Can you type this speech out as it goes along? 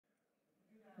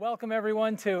Welcome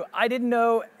everyone to I Didn't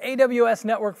Know AWS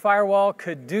Network Firewall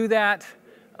could do that.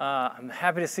 I'm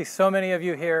happy to see so many of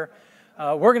you here.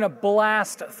 We're going to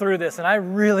blast through this, and I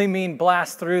really mean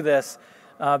blast through this,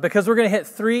 because we're going to hit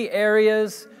three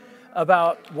areas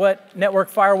about what Network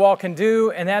Firewall can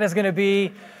do, and that is going to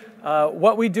be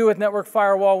what we do with Network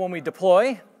Firewall when we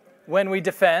deploy, when we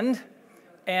defend,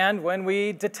 and when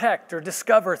we detect or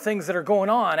discover things that are going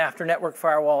on after Network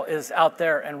Firewall is out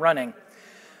there and running.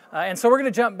 And so we're going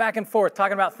to jump back and forth,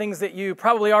 talking about things that you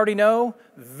probably already know,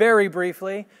 very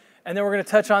briefly, and then we're going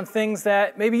to touch on things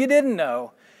that maybe you didn't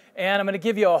know. And I'm going to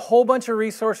give you a whole bunch of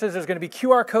resources. There's going to be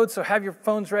QR codes, so have your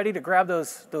phones ready to grab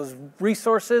those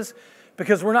resources,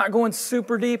 because we're not going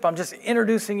super deep. I'm just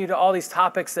introducing you to all these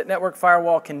topics that Network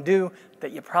Firewall can do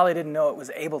that you probably didn't know it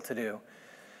was able to do.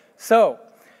 So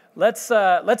let's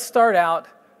start out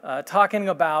talking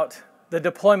about the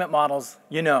deployment models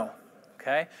you know,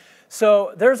 okay?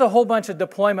 So there's a whole bunch of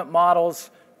deployment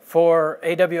models for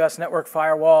AWS Network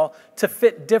Firewall to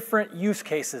fit different use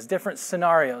cases, different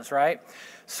scenarios, right?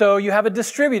 So you have a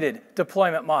distributed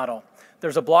deployment model.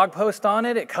 There's a blog post on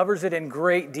it. It covers it in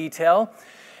great detail.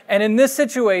 And in this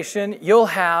situation, you'll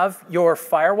have your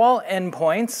firewall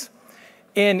endpoints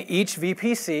in each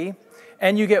VPC,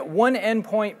 and you get one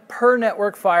endpoint per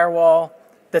network firewall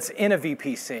that's in a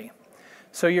VPC.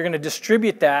 So you're going to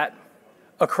distribute that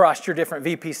across your different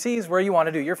VPCs where you want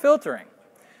to do your filtering.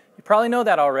 You probably know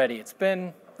that already. It's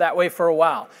been that way for a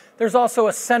while. There's also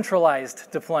a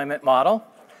centralized deployment model.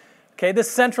 Okay,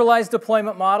 this centralized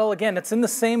deployment model, again, it's in the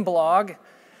same blog,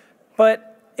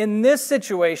 but in this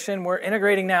situation, we're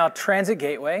integrating now Transit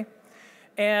Gateway.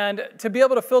 And to be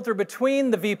able to filter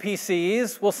between the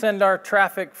VPCs, we'll send our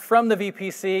traffic from the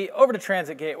VPC over to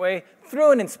Transit Gateway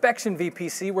through an inspection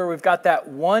VPC where we've got that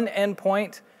one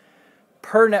endpoint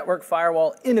per network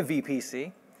firewall in a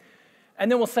VPC.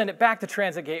 And then we'll send it back to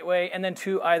Transit Gateway and then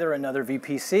to either another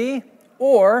VPC,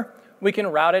 or we can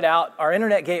route it out our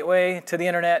internet gateway to the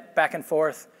internet back and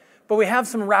forth. But we have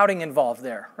some routing involved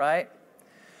there, right?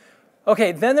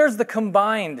 Okay, then there's the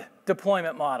combined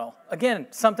deployment model. Again,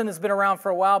 something that's been around for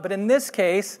a while, but in this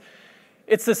case,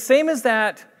 it's the same as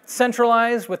that,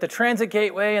 centralized with the Transit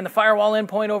Gateway and the firewall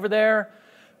endpoint over there.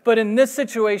 But in this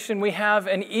situation, we have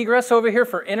an egress over here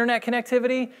for internet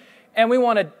connectivity, and we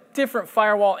want a different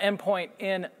firewall endpoint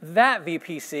in that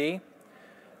VPC,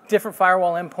 different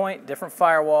firewall endpoint, different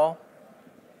firewall,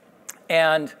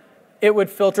 and it would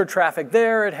filter traffic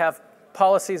there. It'd have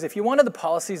policies. If you wanted the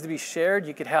policies to be shared,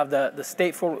 you could have the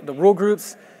stateful, the rule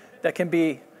groups that can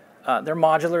be, they're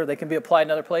modular, they can be applied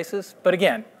in other places. But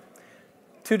again,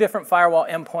 two different firewall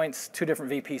endpoints, two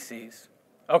different VPCs.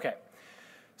 Okay.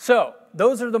 So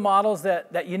those are the models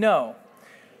that you know.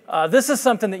 This is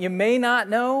something that you may not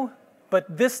know,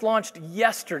 but this launched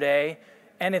yesterday,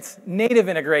 and it's native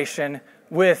integration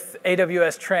with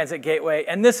AWS Transit Gateway.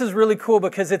 And this is really cool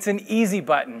because it's an easy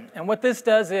button. And what this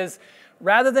does is,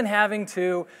 rather than having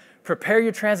to prepare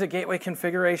your Transit Gateway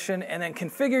configuration and then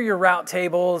configure your route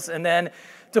tables and then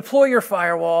deploy your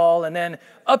firewall and then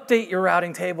update your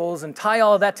routing tables and tie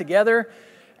all of that together,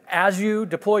 as you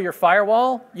deploy your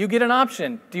firewall, you get an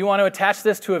option. Do you want to attach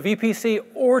this to a VPC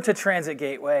or to Transit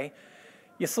Gateway?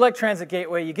 You select Transit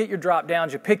Gateway, you get your drop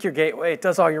downs, you pick your gateway, it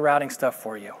does all your routing stuff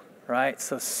for you, right?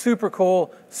 So super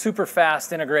cool, super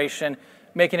fast integration,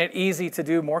 making it easy to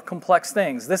do more complex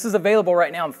things. This is available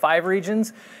right now in 5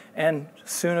 regions, and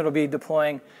soon it'll be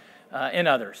deploying in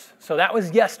others. So that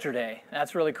was yesterday.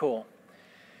 That's really cool.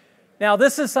 Now,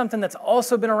 this is something that's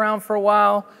also been around for a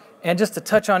while, and just to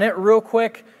touch on it real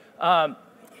quick,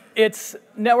 it's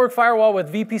Network Firewall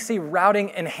with VPC routing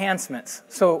enhancements.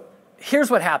 So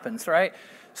here's what happens, right?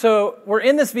 So we're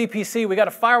in this VPC, we got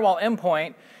a firewall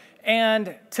endpoint,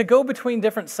 and to go between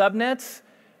different subnets,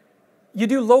 you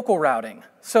do local routing.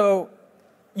 So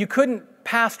you couldn't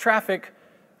pass traffic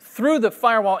through the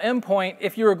firewall endpoint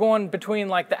if you were going between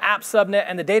like the app subnet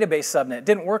and the database subnet. It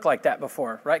didn't work like that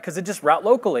before, right? Because it just route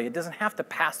locally. It doesn't have to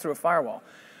pass through a firewall.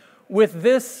 With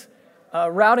this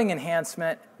routing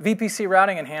enhancement, VPC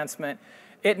routing enhancement,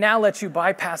 it now lets you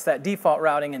bypass that default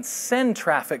routing and send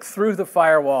traffic through the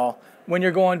firewall when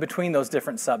you're going between those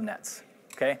different subnets.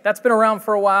 Okay, that's been around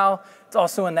for a while. It's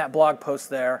also in that blog post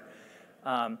there.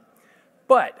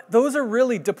 But those are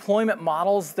really deployment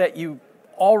models that you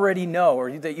already know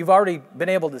or that you've already been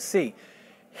able to see.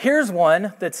 Here's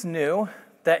one that's new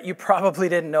that you probably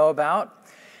didn't know about,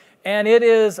 and it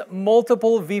is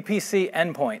multiple VPC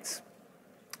endpoints.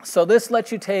 So this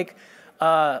lets you take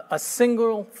a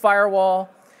single firewall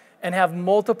and have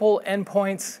multiple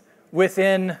endpoints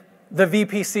within the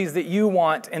VPCs that you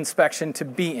want inspection to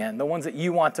be in, the ones that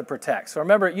you want to protect. So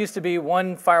remember, it used to be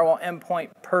one firewall endpoint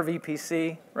per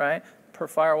VPC, right, per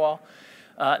firewall.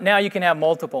 Now you can have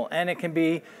multiple, and it can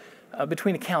be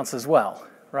between accounts as well,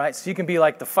 right? So you can be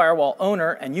like the firewall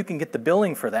owner, and you can get the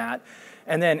billing for that.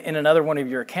 And then in another one of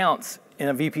your accounts, in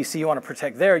a VPC you want to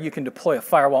protect there, you can deploy a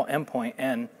firewall endpoint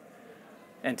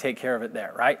and take care of it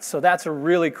there, right? So that's a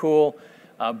really cool,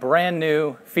 brand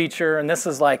new feature, and this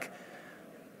is like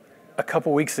a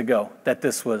couple weeks ago that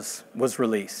this was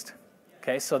released.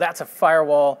 Okay, so that's a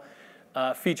firewall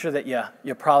feature that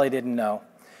you probably didn't know.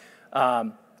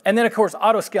 And then, of course,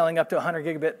 auto-scaling up to 100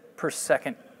 gigabit per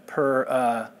second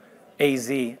per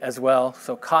AZ as well.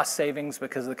 So cost savings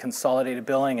because of the consolidated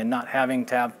billing and not having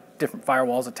to have different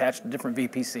firewalls attached to different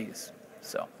VPCs.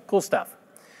 So cool stuff.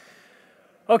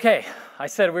 Okay, I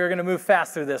said we were going to move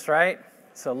fast through this, right?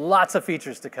 So lots of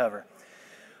features to cover.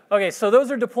 Okay, so those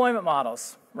are deployment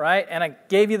models, right? And I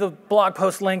gave you the blog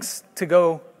post links to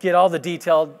go get all the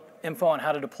detailed info on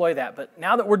how to deploy that. But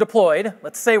now that we're deployed,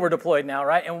 let's say we're deployed now,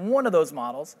 right? And one of those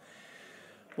models,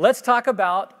 let's talk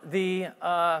about the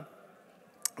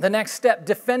next step,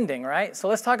 defending, right? So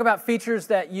let's talk about features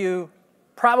that you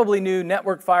probably knew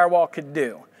Network Firewall could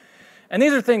do. And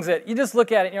these are things that you just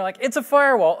look at it and you're like, it's a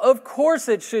firewall. Of course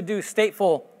it should do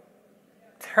stateful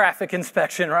traffic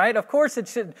inspection, right? Of course it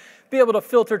should be able to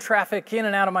filter traffic in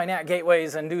and out of my NAT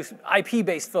gateways and do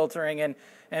IP-based filtering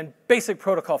and basic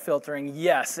protocol filtering.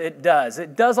 Yes, it does.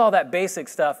 It does all that basic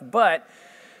stuff, but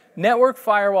Network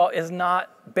Firewall is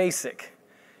not basic.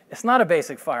 It's not a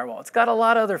basic firewall. It's got a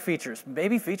lot of other features,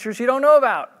 maybe features you don't know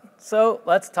about. So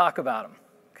let's talk about them,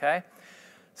 okay?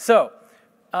 So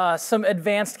some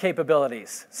advanced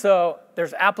capabilities. So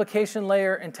there's application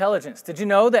layer intelligence. Did you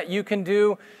know that you can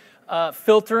do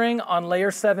filtering on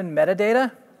layer 7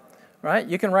 metadata? Right?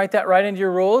 You can write that right into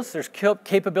your rules. There's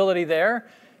capability there.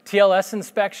 TLS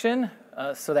inspection,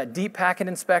 so that deep packet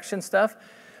inspection stuff.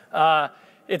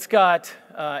 It's got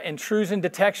intrusion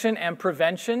detection and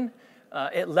prevention.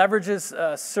 It leverages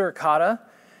Suricata,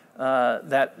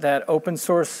 that open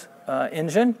source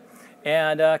engine,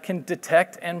 and can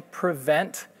detect and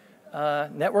prevent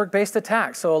network-based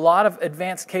attacks. So a lot of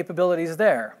advanced capabilities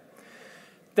there.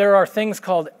 There are things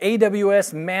called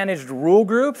AWS Managed Rule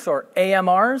Groups, or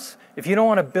AMRs. If you don't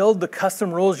want to build the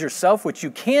custom rules yourself, which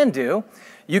you can do,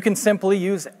 you can simply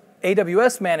use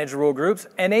AWS Managed Rule Groups,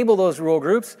 enable those rule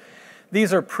groups.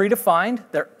 These are predefined.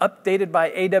 They're updated by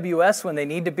AWS when they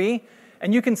need to be.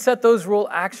 And you can set those rule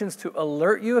actions to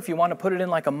alert you if you want to put it in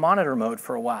like a monitor mode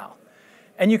for a while.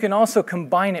 And you can also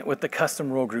combine it with the custom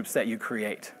rule groups that you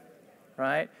create,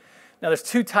 right? Now, there's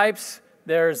two types.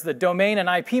 There's the domain and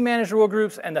IP managed rule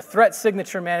groups and the threat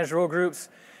signature managed rule groups.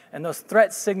 And those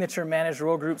threat signature managed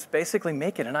rule groups basically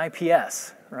make it an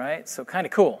IPS, right? So kind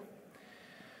of cool.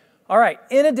 All right,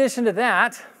 in addition to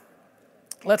that,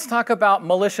 let's talk about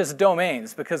malicious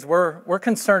domains because we're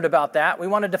concerned about that. We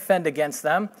want to defend against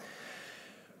them.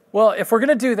 Well, if we're going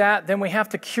to do that, then we have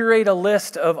to curate a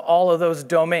list of all of those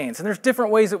domains. And there's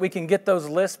different ways that we can get those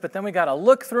lists, but then we got to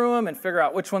look through them and figure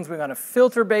out which ones we want to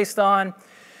filter based on.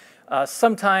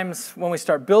 Sometimes when we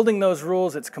start building those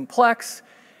rules, it's complex,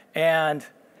 and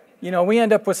we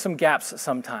end up with some gaps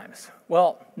sometimes.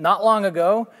 Well, not long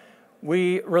ago,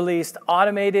 we released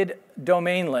automated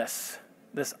domain lists,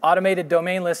 this automated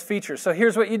domain list feature. So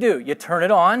here's what you do. You turn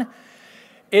it on.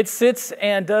 It sits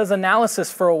and does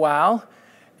analysis for a while,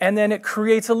 and then it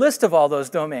creates a list of all those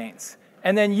domains.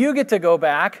 And then you get to go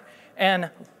back and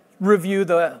review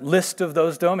the list of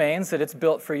those domains that it's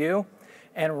built for you.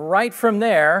 And right from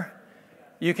there,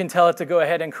 you can tell it to go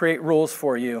ahead and create rules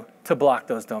for you to block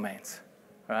those domains,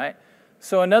 right?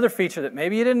 So another feature that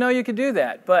maybe you didn't know you could do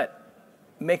that, but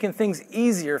making things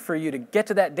easier for you to get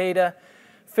to that data,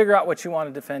 figure out what you want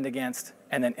to defend against,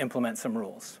 and then implement some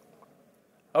rules.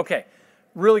 Okay,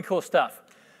 really cool stuff.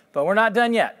 But we're not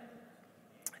done yet.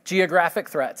 Geographic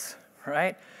threats,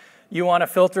 right? You want to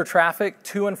filter traffic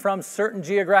to and from certain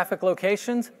geographic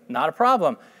locations? Not a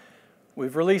problem.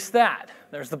 We've released that.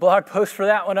 There's the blog post for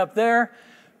that one up there.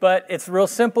 But it's real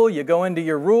simple. You go into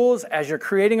your rules as you're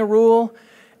creating a rule,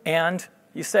 and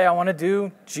you say, I want to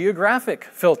do geographic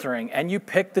filtering, and you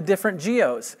pick the different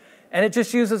geos. And it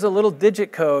just uses a little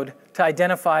digit code to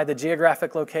identify the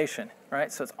geographic location,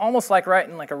 right? So it's almost like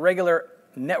writing like a regular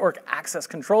network access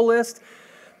control list,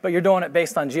 but you're doing it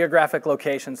based on geographic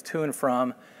locations to and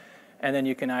from, and then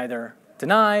you can either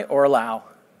deny or allow,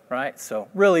 right? So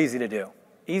real easy to do.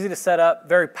 Easy to set up,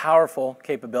 very powerful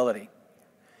capability.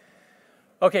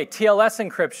 Okay, TLS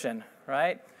encryption,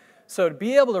 right? So to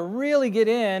be able to really get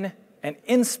in and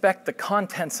inspect the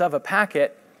contents of a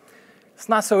packet, It's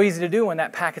not so easy to do when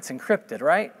that packet's encrypted,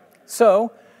 right?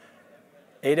 So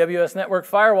AWS Network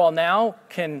Firewall now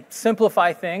can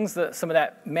simplify things, some of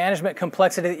that management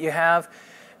complexity that you have.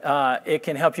 It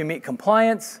can help you meet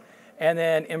compliance and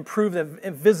then improve the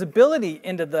visibility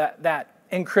into that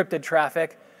encrypted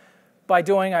traffic by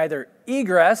doing either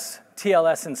egress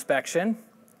TLS inspection,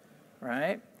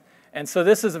 right? And so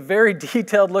this is a very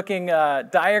detailed looking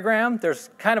diagram. There's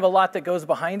kind of a lot that goes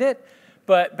behind it,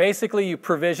 but basically you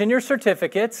provision your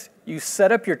certificates, you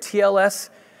set up your TLS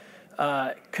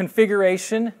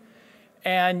configuration,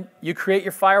 and you create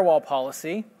your firewall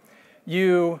policy.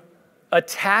 You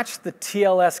attach the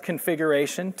TLS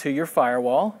configuration to your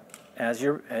firewall as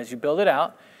you build it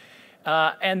out.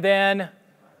 And then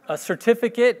a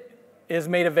certificate is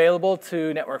made available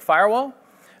to Network Firewall.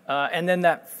 And then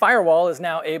that firewall is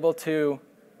now able to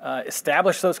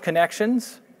establish those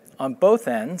connections on both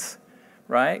ends,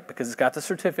 right? Because it's got the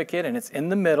certificate and it's in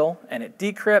the middle, and it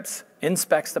decrypts,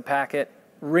 inspects the packet,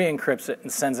 re-encrypts it,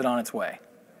 and sends it on its way,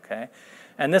 okay?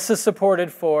 And this is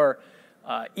supported for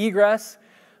egress.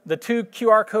 The two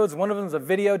QR codes, one of them is a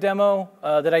video demo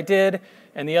that I did,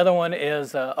 and the other one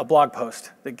is a blog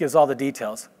post that gives all the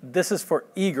details. This is for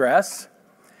egress.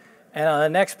 And on the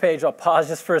next page, I'll pause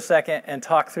just for a second and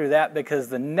talk through that, because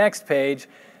the next page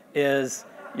is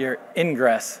your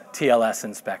ingress TLS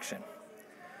inspection.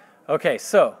 Okay,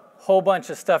 so whole bunch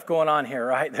of stuff going on here,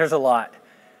 right? There's a lot.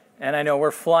 And I know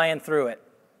we're flying through it.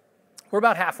 We're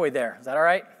about halfway there. Is that all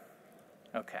right?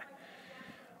 Okay.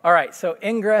 All right, so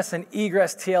ingress and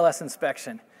egress TLS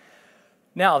inspection.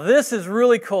 Now, this is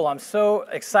really cool. I'm so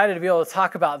excited to be able to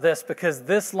talk about this because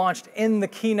this launched in the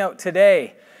keynote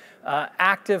today.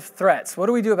 Active threats. What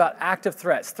do we do about active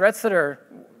threats? Threats that are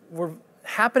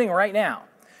happening right now.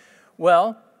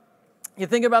 Well, you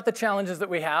think about the challenges that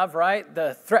we have, right?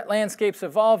 The threat landscape's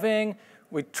evolving.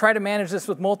 We try to manage this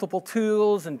with multiple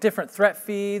tools and different threat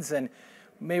feeds, and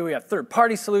maybe we have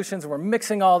third-party solutions, and we're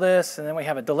mixing all this, and then we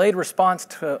have a delayed response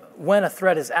to when a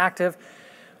threat is active.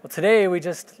 Well, today we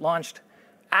just launched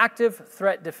active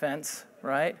threat defense,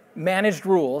 right? Managed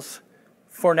rules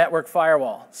for Network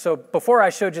Firewall. So before I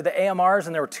showed you the AMRs,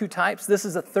 and there were two types, this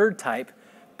is a third type,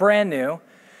 brand new.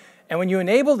 And when you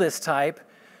enable this type,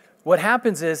 what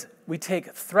happens is we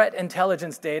take threat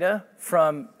intelligence data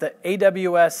from the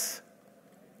AWS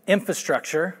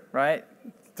infrastructure, right,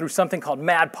 through something called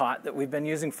MadPot that we've been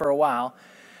using for a while,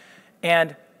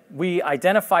 and we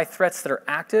identify threats that are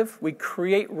active. We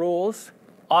create rules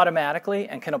automatically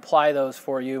and can apply those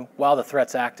for you while the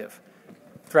threat's active.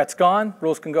 Threat's gone,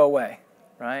 rules can go away,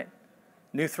 right?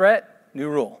 New threat, new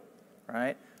rule,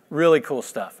 right? Really cool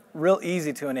stuff. Real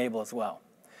easy to enable as well.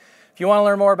 If you want to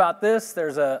learn more about this,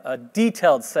 there's a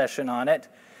detailed session on it,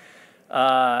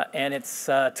 and it's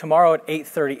tomorrow at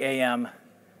 8:30 a.m.,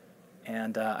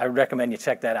 and I recommend you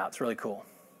check that out. It's really cool.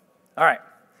 All right.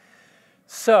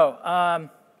 So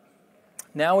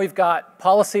now we've got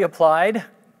policy applied,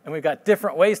 and we've got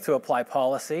different ways to apply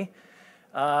policy.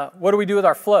 What do we do with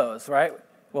our flows, right?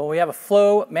 Well, we have a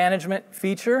flow management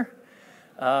feature,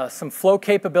 some flow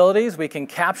capabilities. We can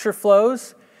capture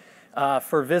flows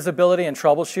for visibility and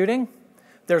troubleshooting.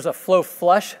 There's a flow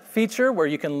flush feature where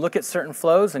you can look at certain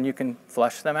flows and you can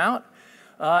flush them out.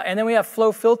 And then we have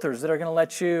flow filters that are going to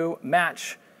let you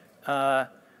match on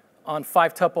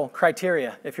 5-tuple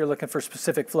criteria if you're looking for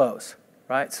specific flows,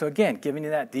 right? So again, giving you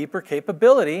that deeper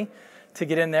capability to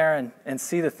get in there and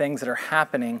see the things that are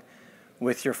happening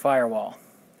with your firewall.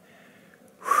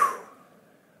 Whew.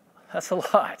 That's a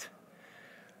lot.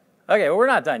 Okay, well, we're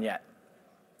not done yet.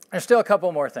 There's still a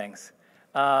couple more things.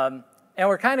 And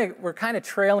we're kind of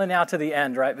trailing out to the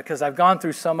end, right? Because I've gone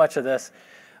through so much of this.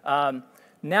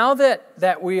 Now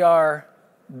that we are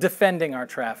defending our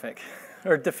traffic,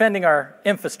 or defending our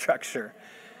infrastructure,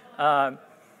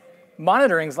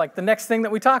 monitoring is like the next thing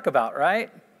that we talk about, right?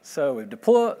 So we've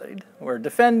deployed, we're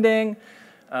defending,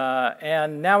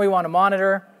 and now we want to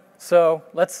monitor. So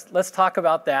let's talk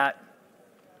about that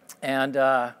and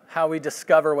how we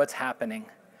discover what's happening.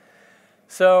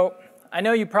 So I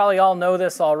know you probably all know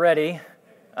this already.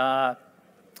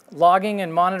 Logging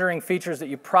and monitoring features that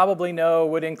you probably know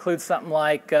would include something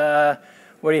like, what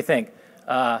do you think?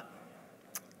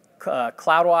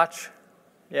 CloudWatch,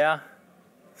 yeah?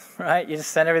 Right? You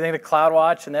just send everything to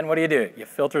CloudWatch, and then what do? You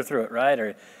filter through it, right?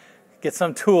 Or get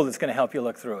some tool that's going to help you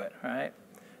look through it, right?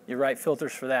 You write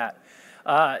filters for that.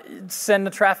 Send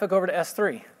the traffic over to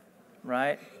S3,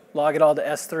 right? Log it all to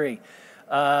S3.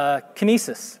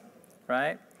 Kinesis,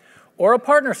 right? Or a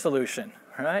partner solution,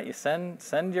 right? You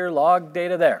send your log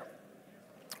data there,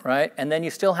 right? And then you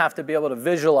still have to be able to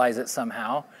visualize it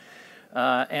somehow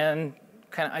and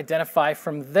kind of identify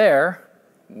from there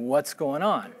what's going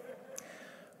on.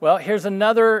 Well, here's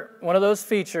another one of those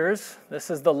features.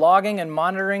 This is the logging and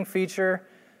monitoring feature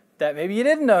that maybe you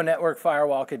didn't know Network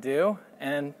Firewall could do.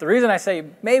 And the reason I say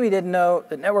maybe didn't know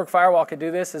that Network Firewall could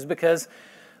do this is because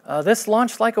this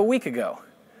launched like a week ago,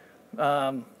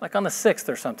 like on the 6th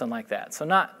or something like that. So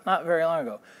not very long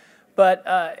ago. But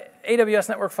AWS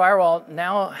Network Firewall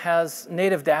now has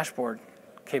native dashboard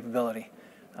capability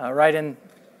right in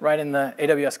the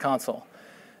AWS console.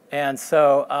 And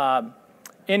so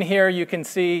in here you can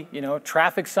see,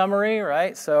 traffic summary,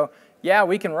 right? So yeah,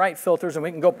 we can write filters and we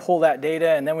can go pull that data,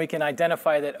 and then we can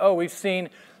identify that, oh, we've seen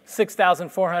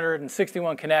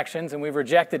 6,461 connections and we've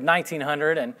rejected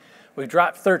 1,900 and we've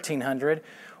dropped 1,300.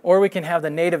 Or we can have the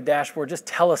native dashboard just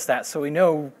tell us that so we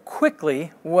know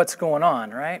quickly what's going on,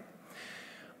 right?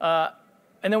 And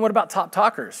then what about top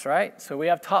talkers, right? So we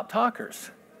have top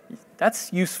talkers.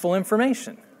 That's useful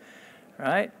information,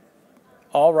 right?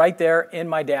 All right there in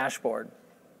my dashboard.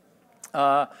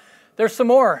 There's some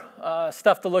more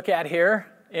stuff to look at here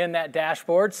in that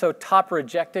dashboard. So top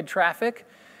rejected traffic,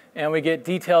 and we get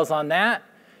details on that.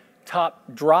 Top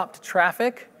dropped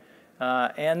traffic,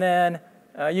 and then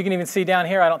you can even see down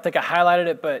here, I don't think I highlighted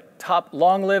it, but top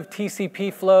long-lived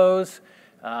TCP flows,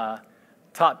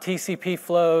 top TCP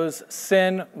flows,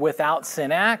 SYN without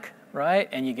SYNAC, right?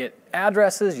 And you get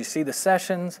addresses, you see the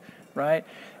sessions, right?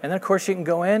 And then, of course, you can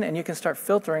go in and you can start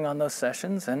filtering on those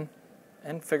sessions and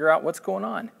figure out what's going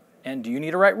on. And do you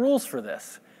need to write rules for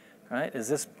this, right? Is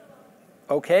this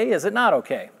okay? Is it not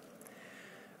okay?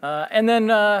 And then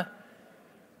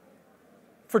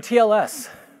for TLS,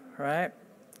 right?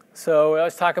 So we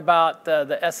always talk about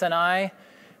the SNI,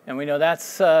 and we know that's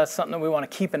something that we want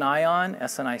to keep an eye on,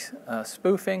 SNI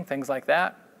spoofing, things like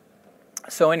that.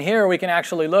 So in here, we can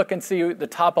actually look and see the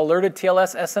top alerted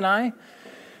TLS SNI,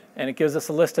 and it gives us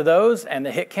a list of those and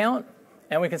the hit count,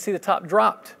 and we can see the top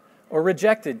dropped or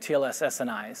rejected TLS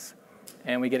SNIs,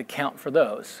 and we get a count for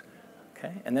those.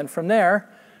 Okay? And then from there,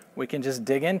 we can just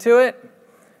dig into it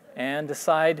and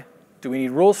decide, do we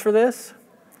need rules for this?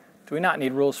 Do we not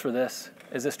need rules for this?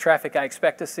 Is this traffic I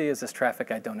expect to see? Is this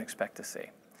traffic I don't expect to see?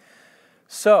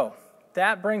 So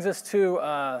that brings us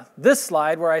to this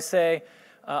slide where I say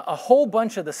a whole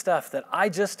bunch of the stuff that I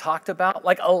just talked about,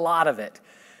 like a lot of it,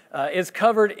 is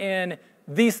covered in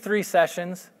these 3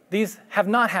 sessions. These have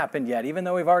not happened yet. Even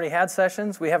though we've already had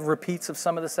sessions, we have repeats of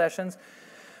some of the sessions.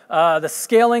 The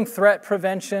scaling threat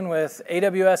prevention with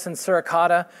AWS and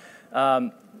Suricata,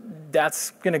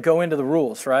 that's going to go into the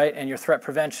rules, right? And your threat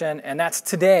prevention, and that's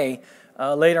today,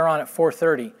 later on at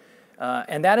 4:30.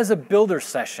 And that is a builder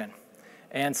session.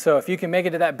 And so if you can make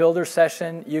it to that builder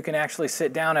session, you can actually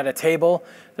sit down at a table.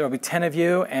 There will be 10 of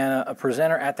you and a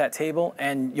presenter at that table,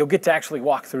 and you'll get to actually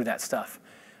walk through that stuff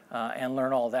and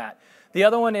learn all that. The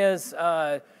other one is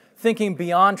thinking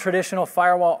beyond traditional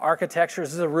firewall architectures.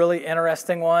 This is a really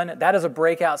interesting one. That is a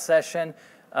breakout session,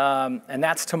 and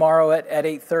that's tomorrow at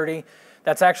 8:30.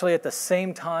 That's actually at the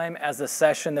same time as the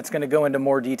session that's going to go into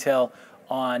more detail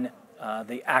on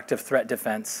the active threat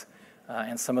defense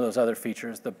and some of those other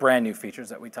features, the brand new features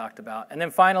that we talked about. And then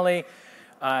finally,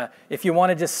 if you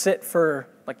want to just sit for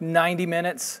like 90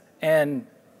 minutes, and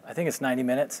I think it's 90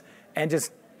 minutes, and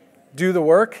just do the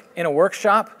work in a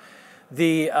workshop,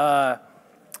 the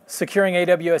securing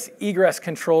AWS egress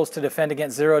controls to defend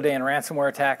against zero-day and ransomware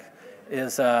attack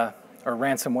is, or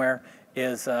ransomware,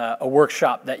 is a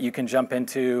workshop that you can jump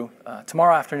into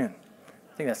tomorrow afternoon.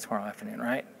 I think that's tomorrow afternoon,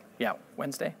 right? Yeah,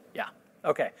 Wednesday? Yeah,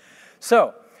 okay.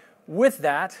 So with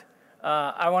that,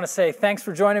 I want to say thanks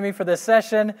for joining me for this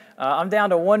session. I'm down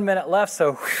to 1 minute left,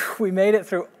 so we made it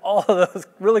through all of those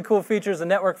really cool features of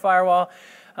Network Firewall.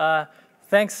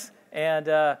 Thanks,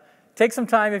 and take some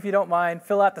time, if you don't mind,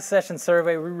 fill out the session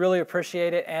survey. We really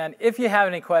appreciate it. And if you have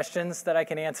any questions that I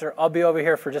can answer, I'll be over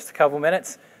here for just a couple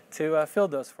minutes to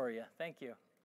field those for you. Thank you.